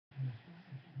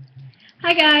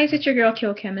Hi guys, it's your girl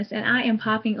Kill Chemist, and I am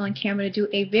popping on camera to do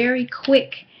a very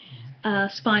quick,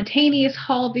 spontaneous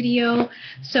haul video.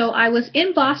 So I was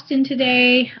in Boston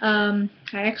today. I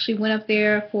actually went up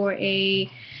there for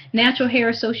a natural hair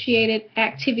associated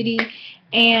activity,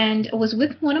 and was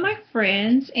with one of my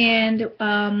friends, and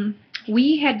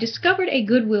we had discovered a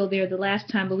Goodwill there the last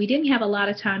time, but we didn't have a lot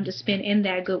of time to spend in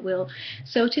that Goodwill.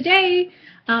 So today,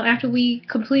 after we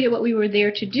completed what we were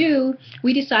there to do,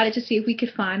 we decided to see if we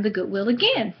could find the Goodwill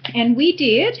again. And we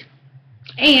did.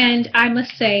 And I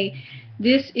must say,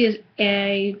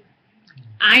 I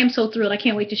am so thrilled. I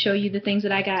can't wait to show you the things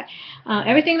that I got.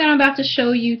 Everything that I'm about to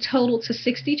show you totaled to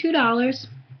 $62.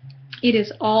 It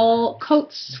is all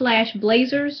coats slash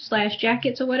blazers slash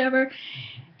jackets or whatever.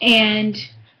 And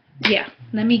yeah,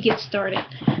 let me get started.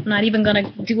 I'm not even going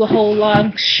to do a whole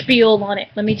long spiel on it.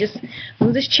 Let me just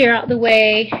move this chair out of the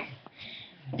way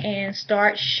and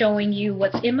start showing you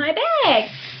what's in my bag.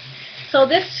 So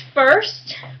this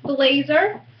first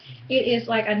blazer, it is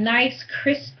like a nice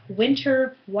crisp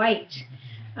winter white.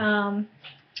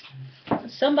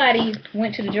 Somebody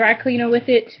went to the dry cleaner with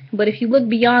it, but if you look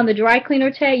beyond the dry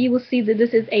cleaner tag, you will see that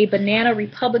this is a Banana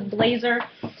Republic blazer.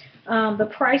 The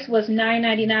price was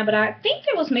 $9.99, but I think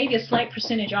there was maybe a slight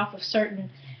percentage off of certain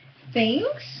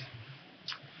things.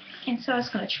 And so I was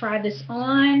going to try this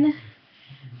on.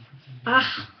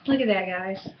 Look at that,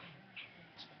 guys.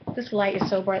 This light is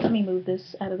so bright. Let me move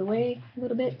this out of the way a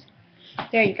little bit.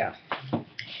 There you go.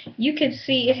 You can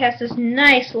see it has this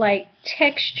nice, like,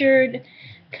 textured,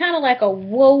 kind of like a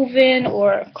woven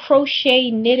or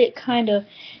crochet knitted kind of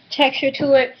texture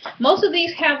to it. Most of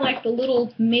these have like the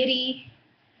little midi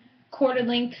quarter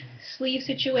length sleeve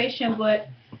situation, but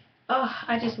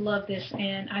I just love this,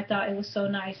 and I thought it was so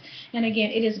nice. And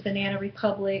again, it is Banana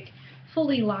Republic,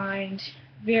 fully lined,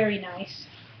 very nice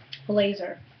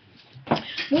blazer.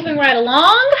 Moving right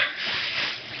along,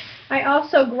 I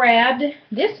also grabbed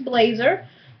this blazer,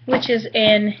 which is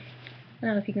an, I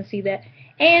don't know if you can see that,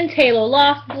 Ann Taylor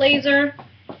Loft blazer.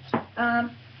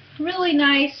 Really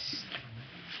nice.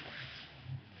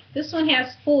 This one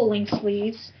has full length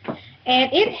sleeves, and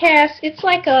it's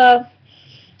like a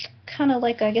kind of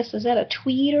like, I guess, is that a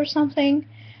tweed or something,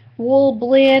 wool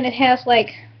blend. It has like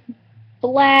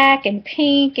black and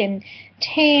pink and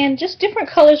tan, just different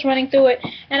colors running through it,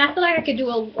 and I feel like I could do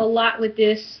a lot with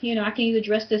this. You know, I can either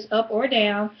dress this up or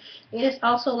down. It is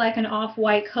also like an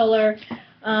off-white color.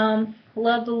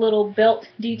 Love the little belt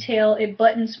detail. It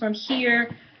buttons from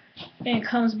here and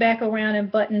comes back around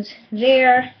and buttons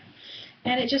there,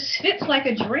 and it just fits like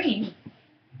a dream.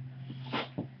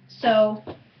 So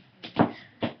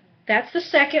that's the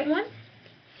second one.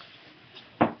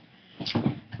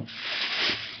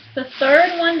 The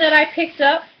third one that I picked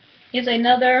up is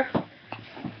another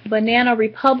Banana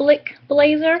Republic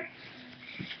blazer.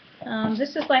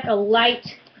 This is like a light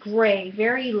gray,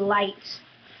 very light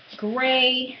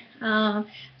gray.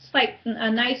 It's like a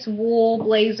nice wool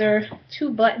blazer, 2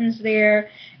 buttons there.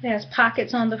 It has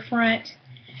pockets on the front,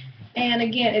 and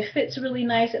again, it fits really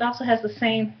nice. It also has the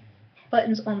same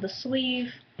buttons on the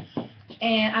sleeve,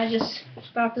 and I just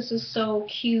thought this is so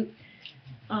cute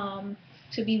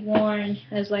to be worn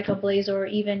as like a blazer, or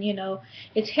even, you know,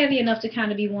 it's heavy enough to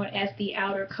kind of be worn as the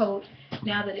outer coat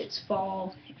now that it's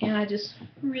fall, and I just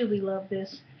really love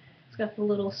this. It's got the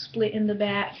little split in the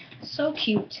back, so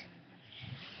cute.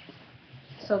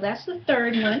 So that's the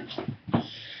third one.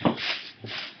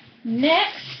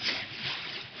 Next,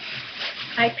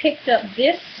 I picked up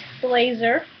this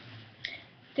blazer.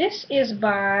 This is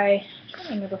by, I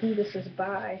don't remember who this is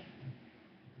by.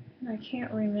 I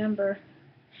can't remember.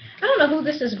 I don't know who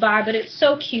this is by, but it's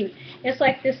so cute. It's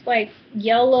like this like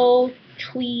yellow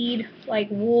tweed, like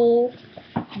wool.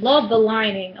 Love the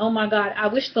lining. Oh my god, I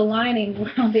wish the lining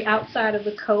were on the outside of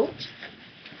the coat.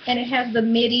 And it has the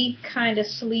midi kind of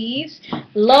sleeves.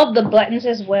 Love the buttons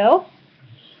as well.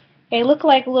 They look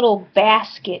like little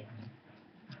basket,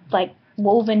 like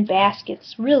woven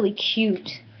baskets. Really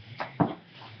cute.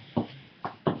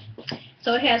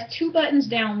 So it has 2 buttons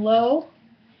down low,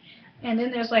 and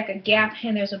then there's like a gap,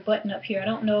 and there's a button up here. I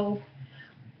don't know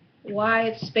why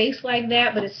it's spaced like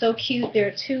that, but it's so cute. There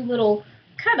are 2 little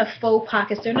kind of faux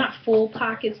pockets. They're not full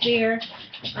pockets there.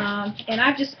 And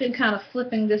I've just been kind of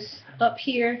flipping this up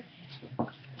here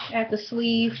at the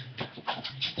sleeve.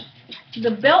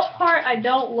 The belt part, I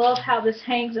don't love how this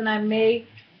hangs, and I may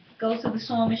go to the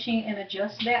sewing machine and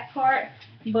adjust that part.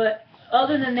 But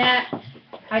other than that,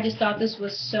 I just thought this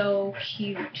was so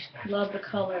cute. Love the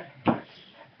color.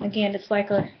 Again, it's like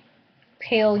a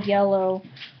pale yellow,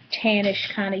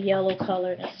 tannish kind of yellow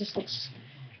color. It just looks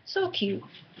so cute.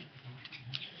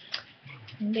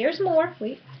 And there's more.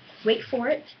 Wait for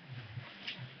it.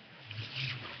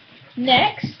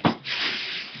 Next,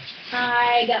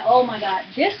 I got, oh my god,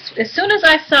 this, as soon as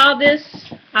I saw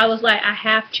this, I was like, I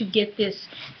have to get this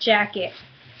jacket.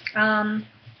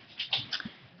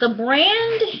 The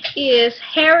brand is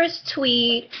Harris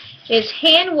Tweed. It's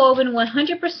hand woven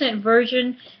 100%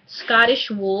 virgin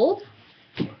Scottish wool.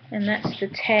 And that's the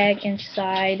tag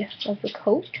inside of the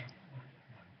coat.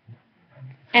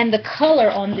 And the color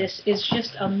on this is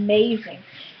just amazing.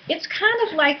 It's kind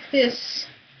of like this,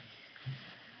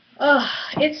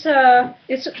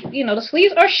 it's you know, the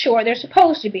sleeves are short. They're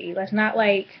supposed to be. It's not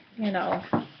like, you know,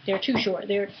 they're too short.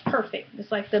 They're perfect.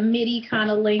 It's like the midi kind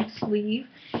of length sleeve.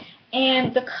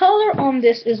 And the color on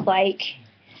this is like,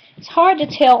 it's hard to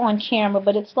tell on camera,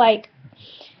 but it's like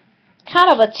kind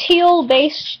of a teal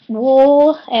based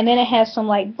wool, and then it has some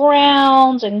like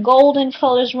browns and golden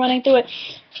colors running through it.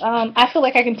 I feel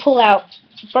like I can pull out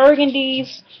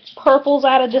burgundies, purples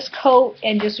out of this coat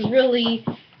and just really,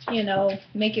 you know,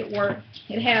 make it work.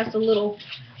 It has the little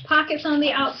pockets on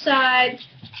the outside.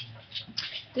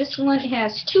 This one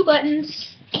has 2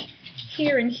 buttons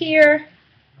here and here.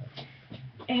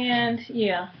 And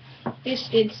yeah,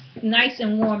 it's nice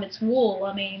and warm. It's wool,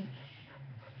 I mean,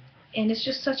 and it's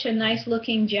just such a nice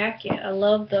looking jacket. I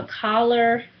love the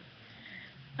collar.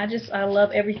 I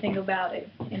love everything about it,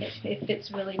 and it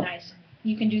fits really nice.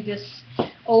 You can do this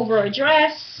over a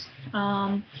dress,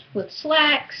 with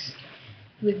slacks,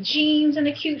 with jeans and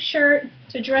a cute shirt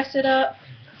to dress it up.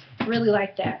 Really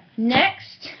like that.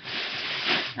 Next,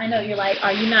 I know you're like,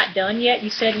 are you not done yet? You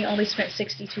said you only spent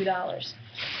 $62.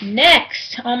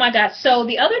 Next, oh my god, so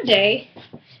the other day,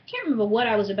 I can't remember what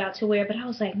I was about to wear, but I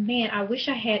was like, man, I wish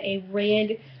I had a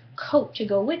red coat to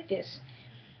go with this.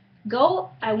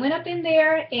 I went up in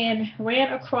there and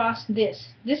ran across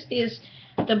this. This is,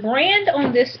 the brand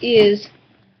on this is,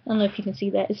 I don't know if you can see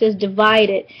that, it says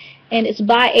Divided, and it's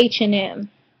by H&M.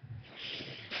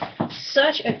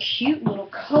 Such a cute little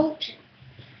coat.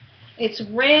 It's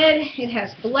red, it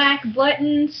has black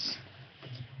buttons.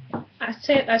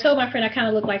 I told my friend I kind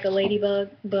of look like a ladybug,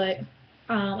 but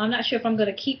I'm not sure if I'm going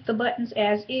to keep the buttons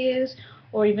as is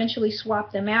or eventually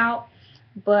swap them out.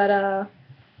 But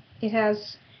it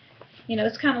has, you know,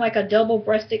 it's kind of like a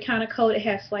double-breasted kind of coat. It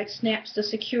has like snaps to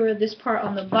secure this part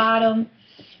on the bottom.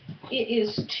 It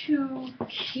is too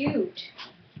cute.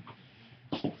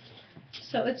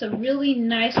 So it's a really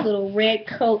nice little red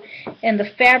coat, and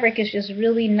the fabric is just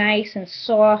really nice and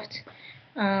soft.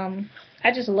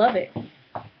 I just love it.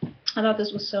 I thought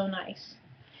this was so nice.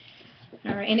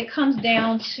 Alright, and it comes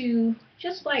down to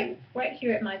just like right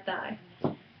here at my thigh.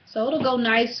 So it'll go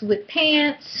nice with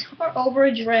pants or over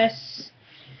a dress.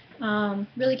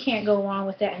 Really can't go wrong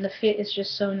with that, and the fit is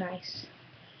just so nice.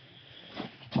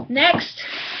 Next,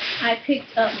 I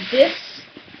picked up this.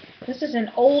 This is an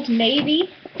Old Navy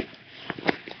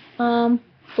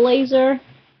blazer.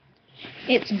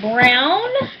 It's brown,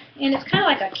 and it's kind of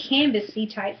like a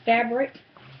canvasy type fabric.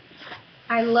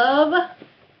 I love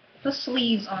the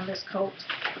sleeves on this coat.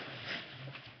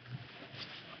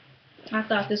 I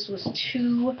thought this was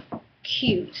too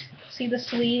cute. See the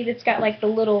sleeve? It's got like the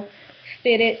little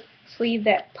fitted sleeve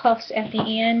that puffs at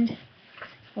the end.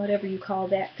 Whatever you call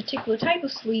that particular type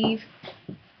of sleeve.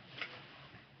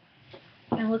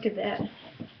 And look at that.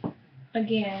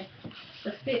 Again,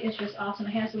 the fit is just awesome.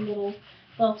 It has a little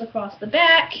belt across the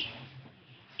back.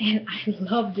 And I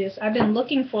love this. I've been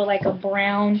looking for like a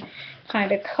brown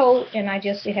kind of coat, and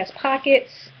it has pockets.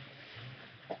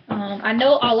 I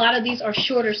know a lot of these are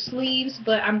shorter sleeves,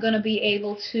 but I'm going to be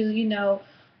able to, you know,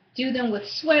 do them with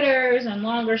sweaters and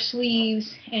longer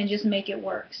sleeves and just make it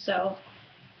work. So,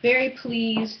 very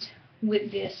pleased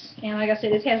with this. And like I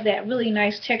said, it has that really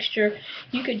nice texture.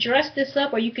 You could dress this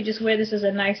up, or you could just wear this as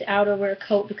a nice outerwear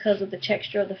coat because of the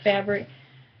texture of the fabric.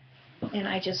 And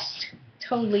I just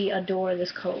totally adore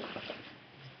this coat.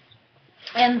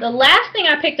 And the last thing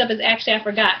I picked up is, actually, I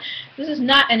forgot. This is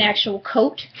not an actual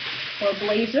coat or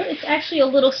blazer. It's actually a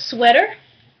little sweater.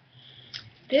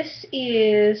 This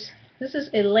is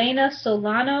Elena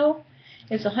Solano.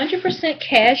 It's 100%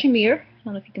 cashmere. I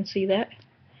don't know if you can see that.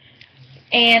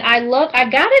 And I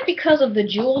got it because of the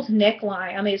jeweled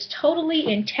neckline. I mean, it's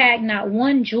totally intact. Not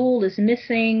one jewel is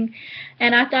missing.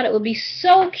 And I thought it would be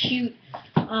so cute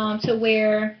to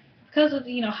wear because of,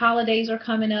 you know, holidays are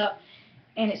coming up.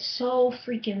 And it's so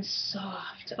freaking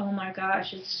soft. Oh my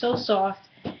gosh, it's so soft.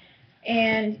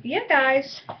 And yeah,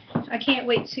 guys, I can't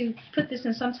wait to put this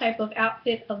in some type of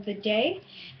outfit of the day.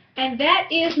 And that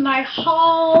is my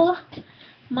haul,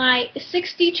 my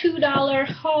 $62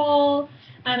 haul.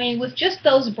 I mean, with just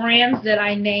those brands that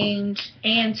I named,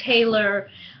 Ann Taylor,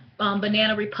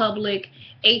 Banana Republic,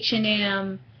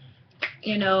 H&M,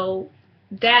 you know,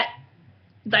 that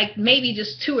like maybe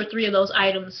just 2 or 3 of those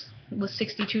items was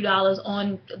 $62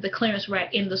 on the clearance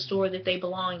rack in the store that they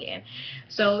belong in.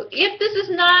 So if this is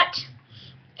not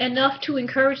enough to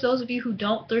encourage those of you who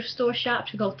don't thrift store shop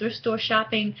to go thrift store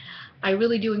shopping, I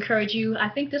really do encourage you. I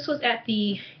think this was at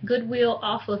the Goodwill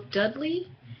off of Dudley.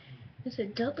 Is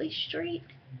it Dudley Street?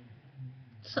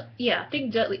 So, yeah, I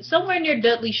think Dudley, somewhere near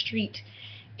Dudley Street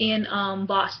in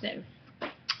Boston.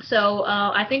 So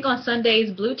I think on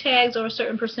Sundays blue tags are a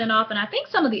certain % off, and I think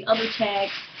some of the other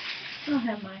tags, I don't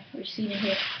have my receipt in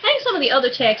here. I think some of the other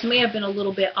tags may have been a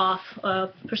little bit off,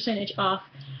 percentage off,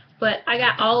 but I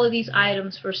got all of these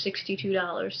items for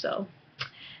 $62. So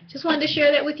just wanted to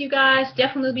share that with you guys.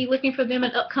 Definitely be looking for them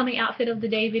in upcoming outfit of the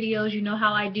day videos. You know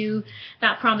how I do,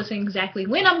 not promising exactly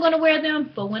when I'm going to wear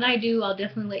them, but when I do, I'll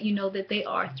definitely let you know that they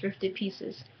are thrifted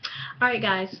pieces. Alright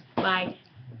guys, bye.